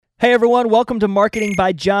Hey everyone, welcome to Marketing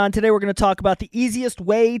by John. Today we're going to talk about the easiest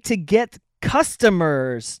way to get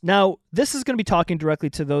customers. Now, this is going to be talking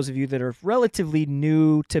directly to those of you that are relatively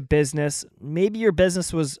new to business. Maybe your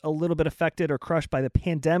business was a little bit affected or crushed by the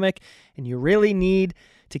pandemic, and you really need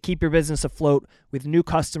to keep your business afloat with new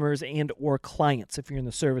customers and or clients if you're in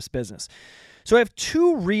the service business. So I have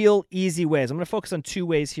two real easy ways. I'm going to focus on two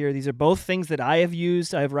ways here. These are both things that I have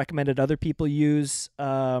used. I have recommended other people use,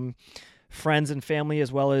 friends and family, as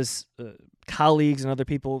well as colleagues and other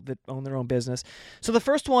people that own their own business. So the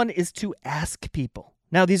first one is to ask people.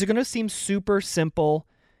 Now, these are going to seem super simple,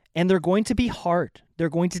 and they're going to be hard. They're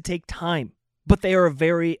going to take time, but they are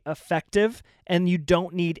very effective, and you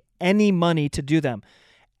don't need any money to do them.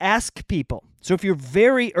 Ask people. So if you're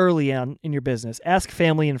very early on in your business, ask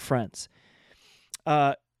family and friends.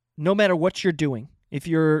 No matter what you're doing, if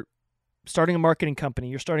you're starting a marketing company,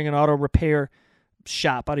 you're starting an auto repair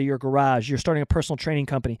shop out of your garage, you're starting a personal training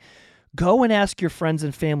company, go and ask your friends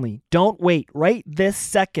and family. Don't wait. Right this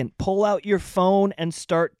second, pull out your phone and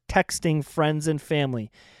start texting friends and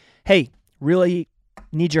family. Hey, really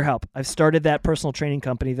need your help. I've started that personal training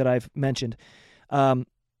company that I've mentioned. Are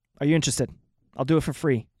you interested? I'll do it for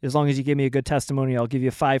free. As long as you give me a good testimony, I'll give you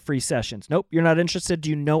 5 free sessions. Nope, you're not interested. Do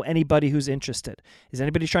you know anybody who's interested? Is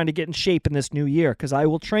anybody trying to get in shape in this new year? Because I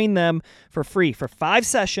will train them for free for 5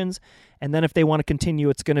 sessions. And then if they want to continue,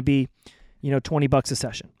 it's going to be, $20 a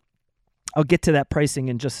session. I'll get to that pricing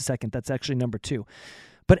in just a second. That's actually number 2.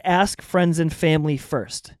 But ask friends and family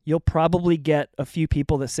first. You'll probably get a few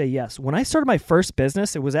people that say yes. When I started my first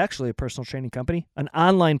business, it was actually a personal training company, an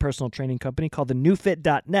online personal training company called the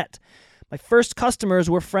newfit.net. My first customers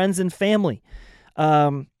were friends and family.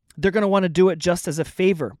 They're going to want to do it just as a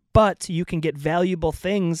favor, but you can get valuable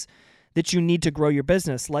things that you need to grow your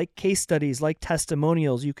business, like case studies, like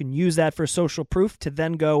testimonials. You can use that for social proof to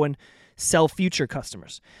then go and sell future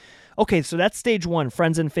customers. Okay, so that's stage 1,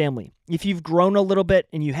 friends and family. If you've grown a little bit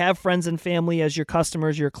and you have friends and family as your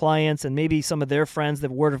customers, your clients, and maybe some of their friends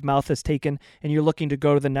that word of mouth has taken, and you're looking to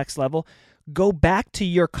go to the next level, go back to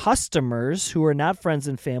your customers who are not friends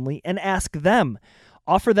and family and ask them.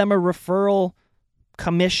 Offer them a referral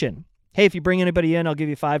commission. Hey, if you bring anybody in, I'll give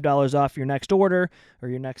you $5 off your next order or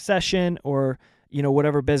your next session or,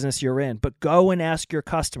 whatever business you're in. But go and ask your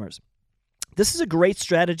customers. This is a great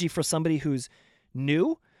strategy for somebody who's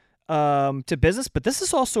new to business, but this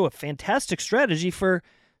is also a fantastic strategy for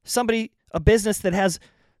a business that has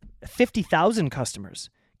 50,000 customers.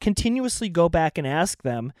 Continuously go back and ask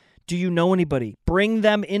them, do you know anybody? Bring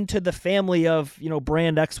them into the family of,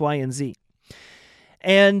 brand X, Y, and Z.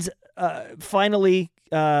 And finally,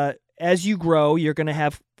 as you grow, you're going to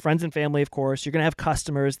have friends and family, of course. You're going to have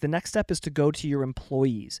customers. The next step is to go to your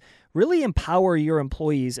employees. Really empower your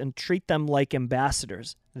employees and treat them like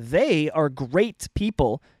ambassadors. They are great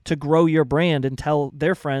people to grow your brand and tell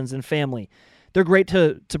their friends and family. They're great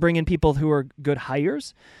to bring in people who are good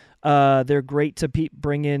hires. They're great to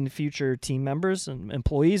bring in future team members and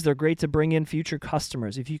employees. They're great to bring in future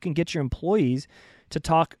customers. If you can get your employees to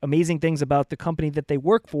talk amazing things about the company that they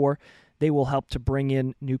work for, they will help to bring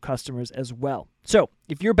in new customers as well. So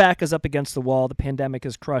if your back is up against the wall, the pandemic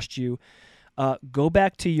has crushed you, go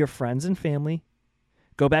back to your friends and family,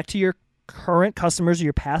 go back to your current customers or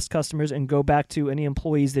your past customers, and go back to any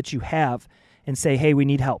employees that you have and say, hey, we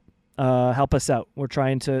need help. Help us out. We're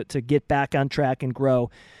trying to get back on track and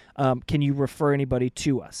grow. Can you refer anybody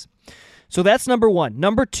to us? So that's number 1.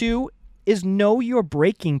 Number 2 is know your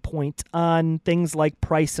breaking point on things like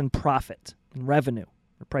price and profit and revenue,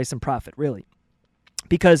 or price and profit, really.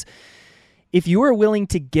 Because if you are willing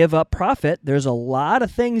to give up profit, there's a lot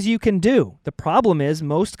of things you can do. The problem is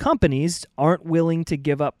most companies aren't willing to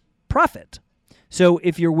give up profit. So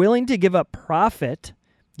if you're willing to give up profit,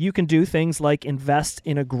 you can do things like invest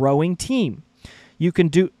in a growing team. You can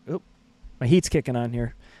do... Oh, my heat's kicking on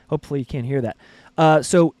here. Hopefully you can't hear that.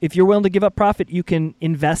 So if you're willing to give up profit, you can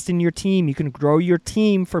invest in your team. You can grow your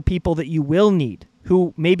team for people that you will need,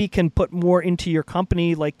 who maybe can put more into your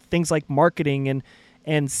company, like things like marketing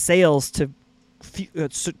and sales to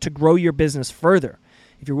grow your business further.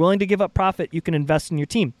 If you're willing to give up profit, you can invest in your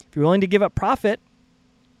team. If you're willing to give up profit,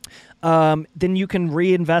 then you can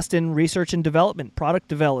reinvest in research and development, product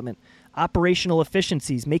development, operational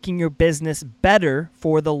efficiencies, making your business better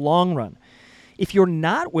for the long run. If you're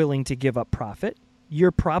not willing to give up profit,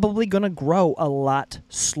 you're probably going to grow a lot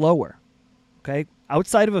slower. Okay?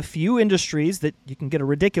 Outside of a few industries that you can get a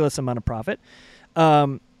ridiculous amount of profit,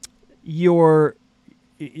 the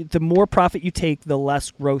more profit you take, the less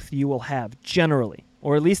growth you will have generally,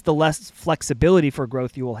 or at least the less flexibility for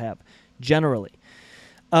growth you will have generally.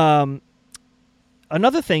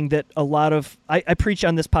 another thing that I preach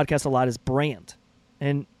on this podcast a lot is brand.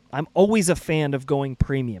 And I'm always a fan of going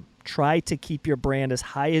premium. Try to keep your brand as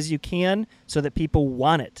high as you can so that people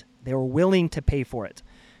want it. They're willing to pay for it.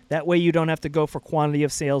 That way you don't have to go for quantity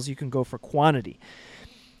of sales. You can go for quantity.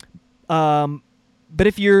 But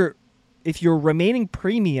if you're remaining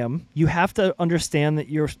premium, you have to understand that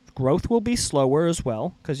your growth will be slower as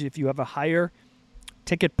well, because if you have a higher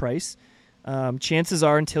ticket price, chances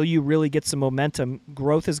are until you really get some momentum,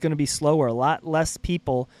 growth is going to be slower. A lot less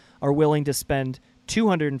people are willing to spend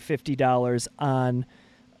 $250 on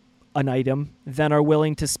an item than are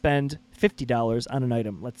willing to spend $50 on an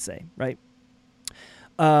item, let's say, right?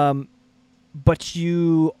 But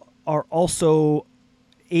you are also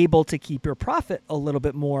able to keep your profit a little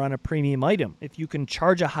bit more on a premium item. If you can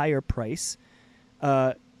charge a higher price,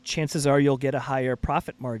 chances are you'll get a higher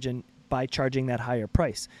profit margin by charging that higher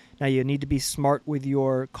price. Now, you need to be smart with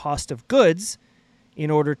your cost of goods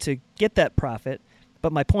in order to get that profit.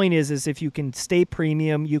 But my point is if you can stay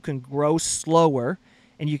premium, you can grow slower,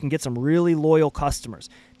 and you can get some really loyal customers.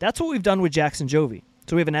 That's what we've done with Jackson Jovi.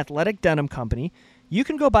 So we have an athletic denim company. You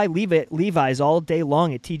can go buy Levi's all day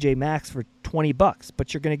long at TJ Maxx for $20,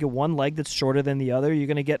 but you're going to get one leg that's shorter than the other. You're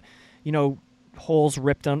going to get, holes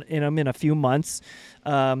ripped in them in a few months.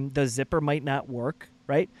 The zipper might not work,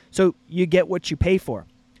 right? So you get what you pay for.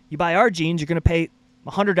 You buy our jeans, you're going to pay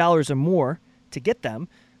 $100 or more to get them,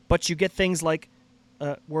 but you get things like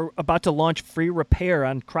we're about to launch free repair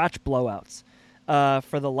on crotch blowouts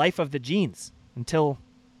for the life of the jeans until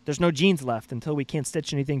there's no jeans left, until we can't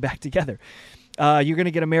stitch anything back together. You're going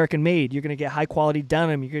to get American made. You're going to get high-quality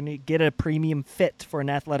denim. You're going to get a premium fit for an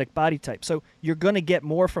athletic body type. So you're going to get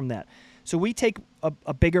more from that. So we take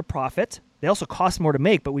a bigger profit. They also cost more to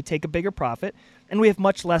make, but we take a bigger profit, and we have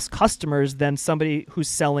much less customers than somebody who's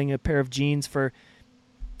selling a pair of jeans for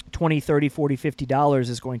 $20, $30, $40, $50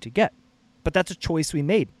 is going to get. But that's a choice we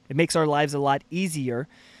made. It makes our lives a lot easier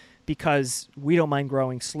because we don't mind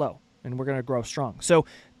growing slow, and we're going to grow strong. So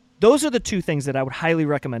those are the two things that I would highly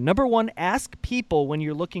recommend. Number one, ask people when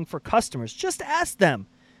you're looking for customers. Just ask them.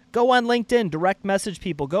 Go on LinkedIn, direct message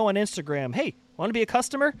people. Go on Instagram. Hey, want to be a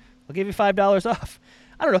customer? I'll give you $5 off.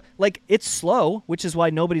 I don't know. It's slow, which is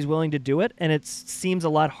why nobody's willing to do it, and it seems a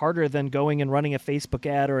lot harder than going and running a Facebook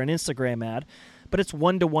ad or an Instagram ad, but it's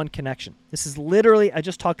one-to-one connection. This is literally, I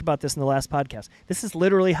just talked about this in the last podcast, this is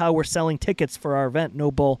literally how we're selling tickets for our event,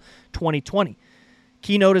 No Bull 2020.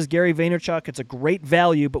 Keynote is Gary Vaynerchuk. It's a great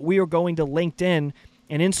value, but we are going to LinkedIn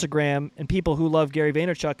and Instagram and people who love Gary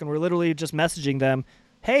Vaynerchuk, and we're literally just messaging them,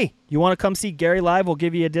 hey, you want to come see Gary live? We'll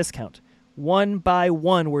give you a discount. One by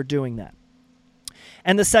one, we're doing that.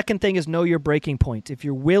 And the second thing is know your breaking point. If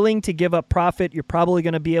you're willing to give up profit, you're probably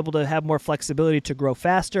going to be able to have more flexibility to grow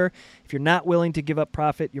faster. If you're not willing to give up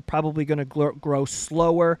profit, you're probably going to grow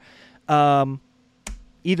slower.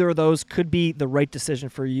 Either of those could be the right decision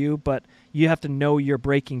for you, but you have to know your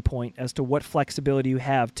breaking point as to what flexibility you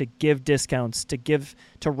have to give discounts,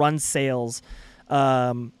 to run sales,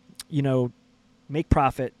 make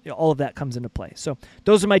profit. All of that comes into play. So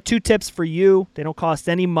those are my two tips for you. They don't cost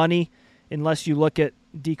any money unless you look at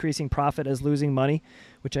decreasing profit as losing money,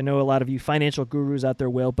 which I know a lot of you financial gurus out there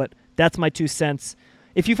will, but that's my 2 cents.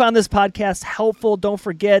 If you found this podcast helpful, don't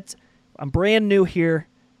forget, I'm brand new here.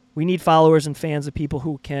 We need followers and fans of people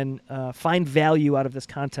who can find value out of this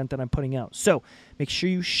content that I'm putting out. So make sure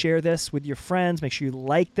you share this with your friends. Make sure you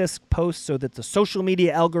like this post so that the social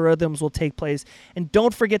media algorithms will take place. And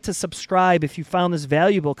don't forget to subscribe if you found this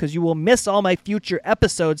valuable, because you will miss all my future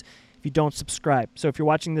episodes if you don't subscribe. So if you're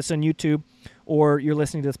watching this on YouTube or you're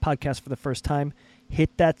listening to this podcast for the first time,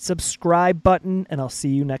 hit that subscribe button, and I'll see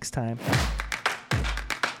you next time.